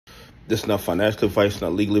This is not financial advice,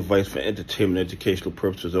 not legal advice, for entertainment and educational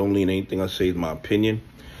purposes only, and anything I say is my opinion.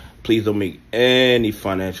 Please don't make any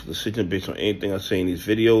financial decision based on anything I say in these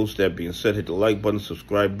videos. That being said, hit the like button,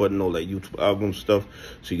 subscribe button, all that YouTube algorithm stuff,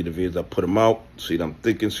 so you get the videos I put them out, see what I'm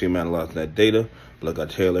thinking, see I'm analyzing that data. But like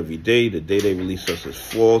I tell every day, the data they release us is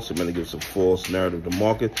false. They're going to give us a false narrative of the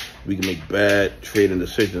market. We can make bad trading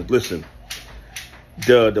decisions. Listen,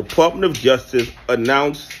 the Department of Justice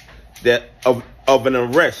announced that of an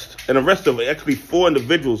arrest of actually 4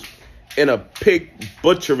 individuals in a pig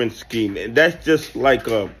butchering scheme. And that's just like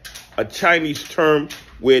a Chinese term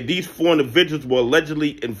where these 4 individuals were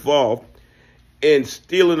allegedly involved in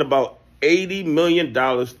stealing about $80 million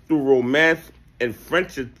through romance and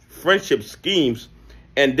friendship schemes,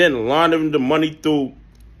 and then laundering the money through,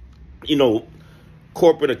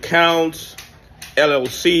 corporate accounts,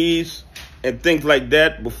 LLCs, and things like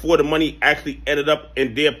that before the money actually ended up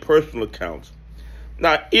in their personal accounts.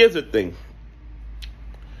 Now, here's the thing.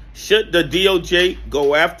 Should the DOJ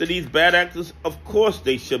go after these bad actors? Of course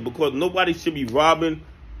they should, because nobody should be robbing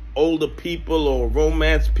older people or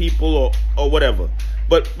romance people or whatever.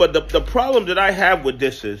 But the problem that I have with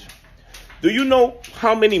this is, do you know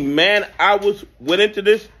how many man-hours went into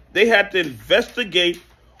this? They had to investigate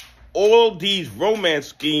all these romance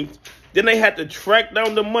schemes. Then they had to track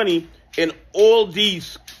down the money in all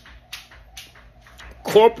these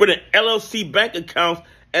corporate and LLC bank accounts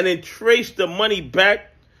and then trace the money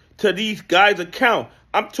back to these guys' account.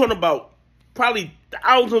 I'm talking about probably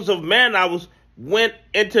thousands of man-hours went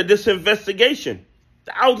into this investigation.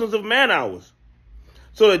 Thousands of man-hours.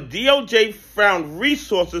 So the DOJ found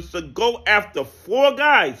resources to go after 4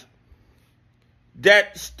 guys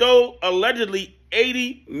that stole allegedly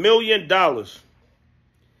 $80 million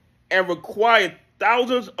and required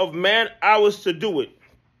thousands of man-hours to do it.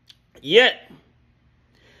 Yet,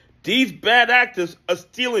 these bad actors are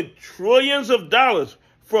stealing trillions of dollars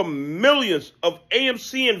from millions of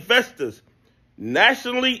AMC investors,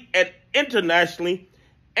 nationally and internationally,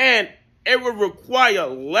 and it would require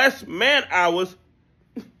less man-hours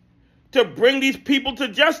to bring these people to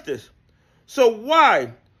justice. So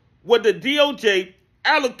why would the DOJ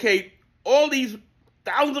allocate all these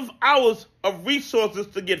thousands of hours of resources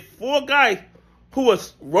to get 4 guys who are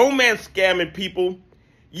romance scamming people,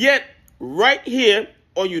 yet right here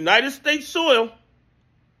on United States soil,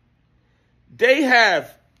 they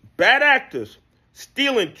have bad actors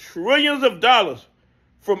stealing trillions of dollars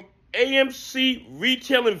from AMC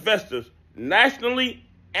retail investors, nationally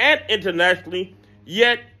and internationally,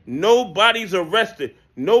 yet nobody's arrested,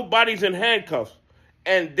 nobody's in handcuffs,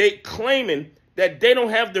 and they claiming that they don't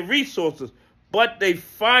have the resources, but they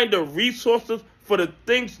find the resources for the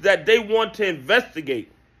things that they want to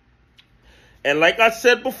investigate. And like I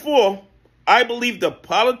said before, I believe the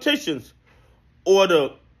politicians, or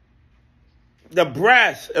the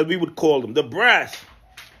brass, as we would call them, the brass,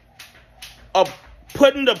 are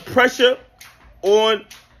putting the pressure on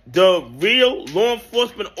the real law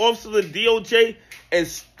enforcement officers of the DOJ and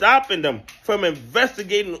stopping them from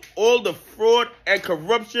investigating all the fraud and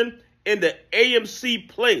corruption in the AMC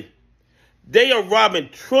play. They are robbing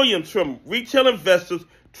trillions from retail investors,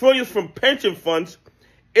 trillions from pension funds.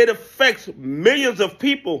 It affects millions of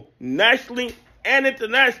people nationally and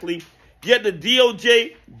internationally, yet the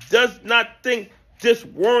DOJ does not think this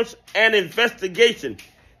warrants an investigation.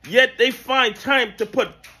 Yet they find time to put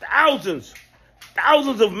thousands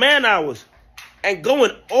of man-hours and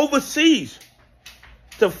going overseas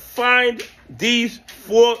to find these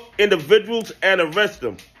 4 individuals and arrest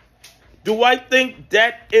them. Do I think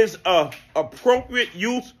that is an appropriate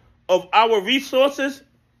use of our resources?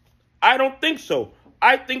 I don't think so.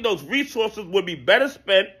 I think those resources would be better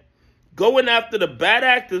spent going after the bad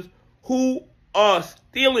actors who are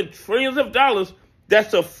stealing trillions of dollars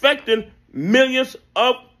that's affecting millions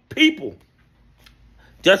of people.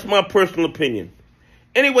 Just my personal opinion.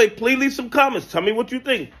 Anyway, please leave some comments. Tell me what you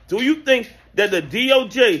think. Do you think that the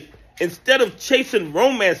DOJ, instead of chasing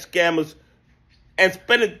romance scammers and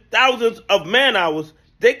spending thousands of man-hours,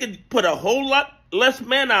 they could put a whole lot less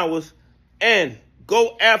man-hours and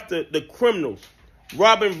go after the criminals,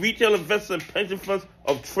 robbing retail investors and pension funds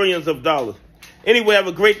of trillions of dollars? Anyway, have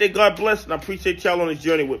a great day. God bless, and I appreciate y'all on this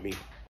journey with me.